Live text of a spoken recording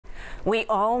We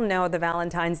all know the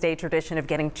Valentine's Day tradition of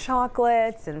getting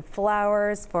chocolates and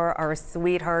flowers for our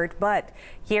sweetheart, but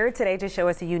here today to show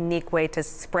us a unique way to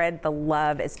spread the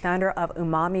love is founder of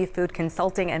Umami Food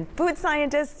Consulting and food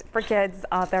scientist for kids,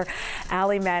 author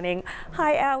Allie Manning.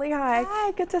 Hi, Allie. Hi.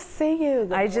 Hi. Good to see you.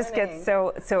 Good I morning. just get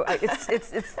so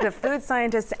it's the food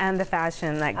scientist and the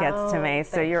fashion that gets to me.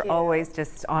 So you're always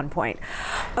just on point.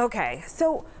 Okay,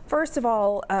 so. First of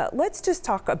all, let's just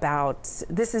talk about,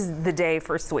 this is the day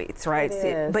for sweets, right? It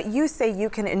is. But you say you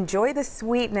can enjoy the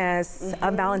sweetness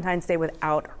of Valentine's Day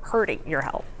without hurting your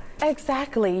health.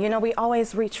 Exactly. You know, we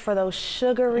always reach for those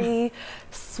sugary,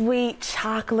 sweet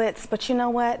chocolates, but you know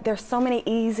what? There's so many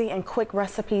easy and quick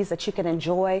recipes that you can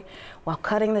enjoy while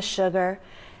cutting the sugar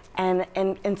and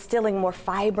instilling more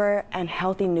fiber and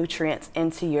healthy nutrients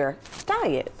into your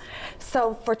diet.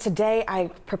 So for today, I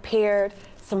prepared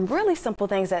some really simple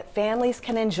things that families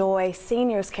can enjoy,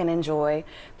 seniors can enjoy,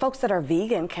 folks that are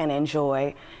vegan can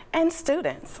enjoy, and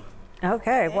students.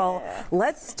 Okay, well,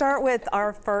 let's start with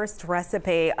our first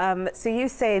recipe. So you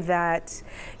say that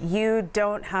you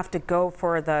don't have to go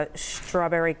for the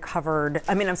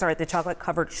the chocolate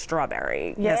covered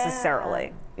strawberry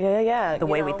necessarily. Yeah. The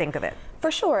way we think of it. For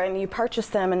sure, and you purchase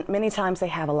them, and many times they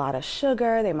have a lot of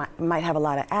sugar, they might have a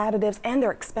lot of additives, and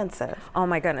they're expensive. Oh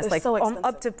my goodness, They're like so expensive.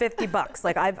 up to 50 bucks.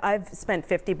 Like I've spent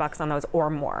 50 bucks on those or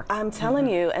more. I'm telling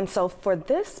you, and so for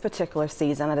this particular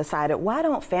season, I decided, why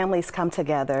don't families come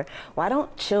together? Why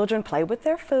don't children play with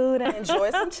their food and enjoy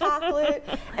some chocolate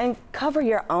and cover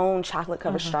your own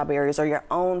chocolate-covered strawberries or your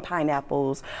own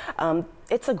pineapples?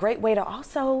 It's a great way to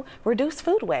also reduce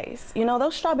food waste. You know,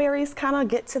 those strawberries kind of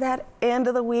get to that end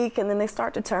of the week and then they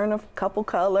start to turn a couple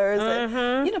colors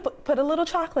and, you know, put a little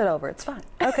chocolate over. It's fine.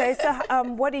 Okay, so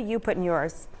what do you put in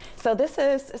yours? So this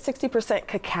is 60%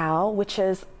 cacao, which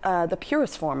is the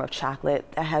purest form of chocolate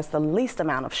that has the least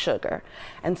amount of sugar.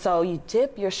 And so you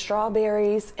dip your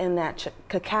strawberries in that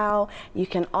cacao. You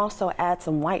can also add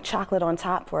some white chocolate on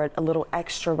top for a little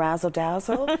extra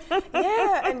razzle-dazzle.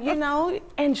 Yeah, and you know,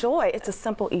 enjoy. It's a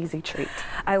simple, easy treat.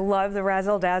 I love the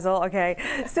razzle-dazzle. Okay,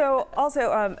 so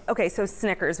also, so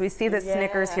Snickers. We see the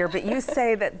Snickers here, but you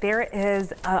say that there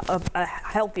is a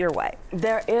healthier way.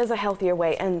 There is a healthier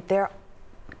way, and they're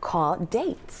called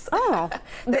dates. Oh,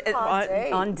 dates.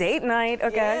 On date night,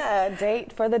 okay. Yeah,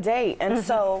 date for the date. And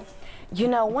so, you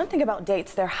know, one thing about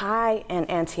dates, they're high in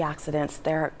antioxidants.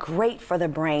 They're great for the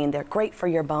brain. They're great for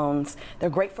your bones.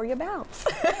 They're great for your bowels.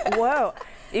 Whoa.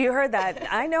 You heard that.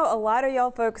 I know a lot of y'all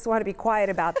folks want to be quiet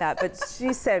about that, but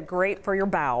she said great for your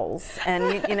bowels.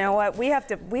 And you know what? We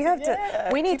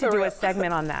need to do a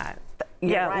segment on that.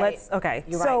 You're right. Okay.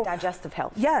 You're right, digestive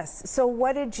health. Yes. So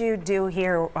what did you do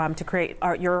here to create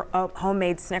your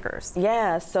homemade Snickers?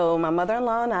 Yeah, so my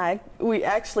mother-in-law and we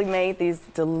actually made these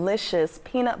delicious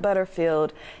peanut butter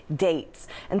filled dates.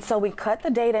 And so we cut the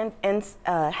date in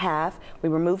half, we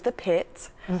removed the pit,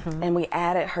 and we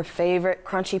added her favorite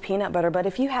crunchy peanut butter. But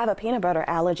if you have a peanut butter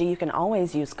allergy, you can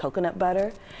always use coconut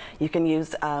butter. You can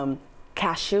use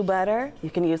cashew butter, you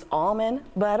can use almond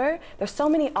butter. There's so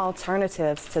many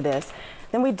alternatives to this.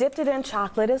 Then we dipped it in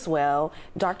chocolate as well.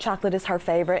 Dark chocolate is her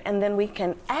favorite, and then we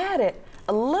can add it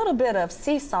a little bit of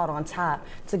sea salt on top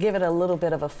to give it a little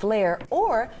bit of a flair,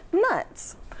 or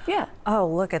nuts. Yeah. Oh,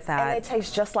 look at that. And it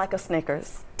tastes just like a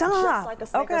Snickers. Stop. Just like a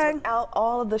Snickers without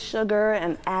all of the sugar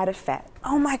and added fat.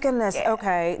 Oh my goodness. Yeah.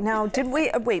 Okay. Now, did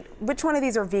we wait? Which one of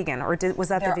these are vegan, or was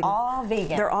that the vegan? They're all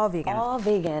vegan. They're all vegan. All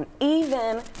vegan.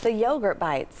 Even the yogurt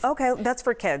bites. Okay, that's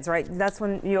for kids, right? That's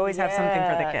when you always have something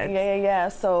for the kids. Yeah.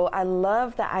 So I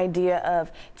love the idea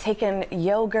of taking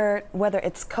yogurt, whether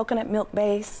it's coconut milk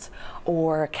based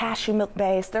or cashew milk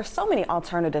based. There's so many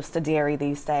alternatives to dairy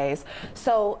these days.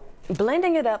 So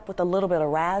blending it up with a little bit of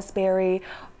raspberry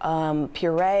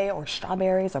puree or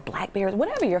strawberries or blackberries,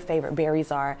 whatever your favorite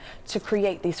berries are, to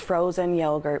create these frozen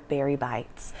yogurt berry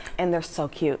bites. And they're so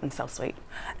cute and so sweet.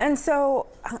 And so,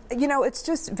 you know, it's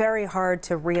just very hard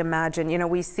to reimagine. You know,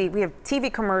 we have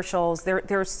TV commercials.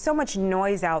 There's so much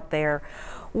noise out there.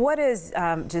 What is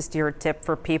just your tip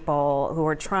for people who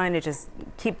are trying to just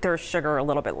keep their sugar a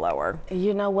little bit lower?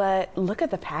 You know what? Look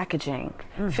at the packaging.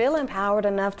 Feel empowered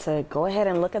enough to go ahead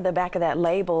and look at the back of that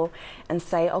label and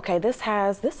say, okay, this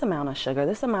has this amount of sugar,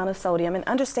 this amount of sodium, and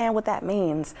understand what that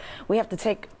means. We have to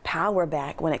take power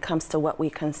back when it comes to what we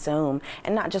consume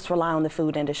and not just rely on the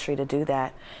food industry to do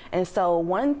that. And so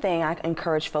one thing I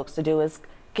encourage folks to do is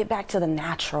get back to the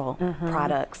natural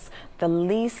products. The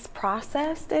least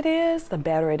processed it is, the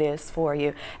better it is for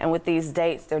you. And with these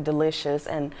dates, they're delicious.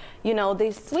 And you know,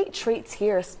 these sweet treats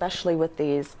here, especially with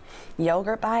these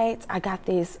yogurt bites, I got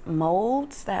these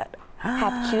molds that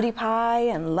have cutie pie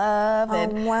and love.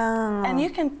 Oh, wow. And you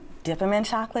can dip them in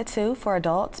chocolate too for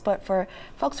adults, but for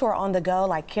folks who are on the go,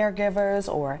 like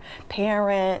caregivers or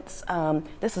parents,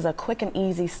 this is a quick and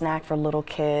easy snack for little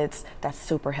kids that's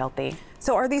super healthy.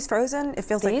 So are these frozen? It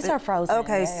feels like these are frozen.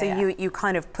 Okay, yeah, so yeah. you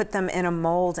kind of put them in a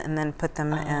mold and then put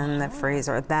them in the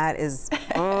freezer. That is,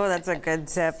 oh, that's a good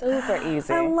tip. Super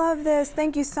easy. I love this.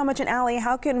 Thank you so much. And Allie,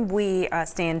 how can we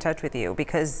stay in touch with you?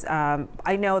 Because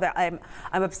I know that I'm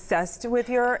obsessed with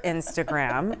your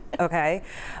Instagram. Okay,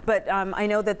 but I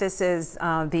know that this is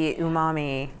the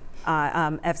Umami.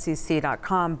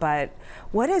 FCC.com, but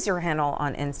what is your handle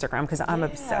on Instagram? Because I'm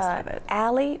obsessed with it.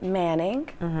 Allie Manning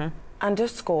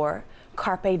 _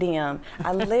 Carpe Diem.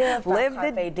 I live by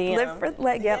Carpe Diem.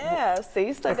 Yeah,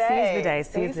 seize the day.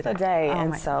 Seize the day.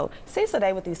 And so seize the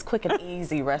day with these quick and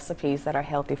easy recipes that are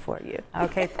healthy for you.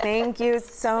 Okay, thank you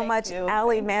so much, you.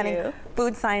 Allie Thank Manning, you.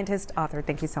 food scientist, author.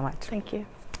 Thank you so much. Thank you.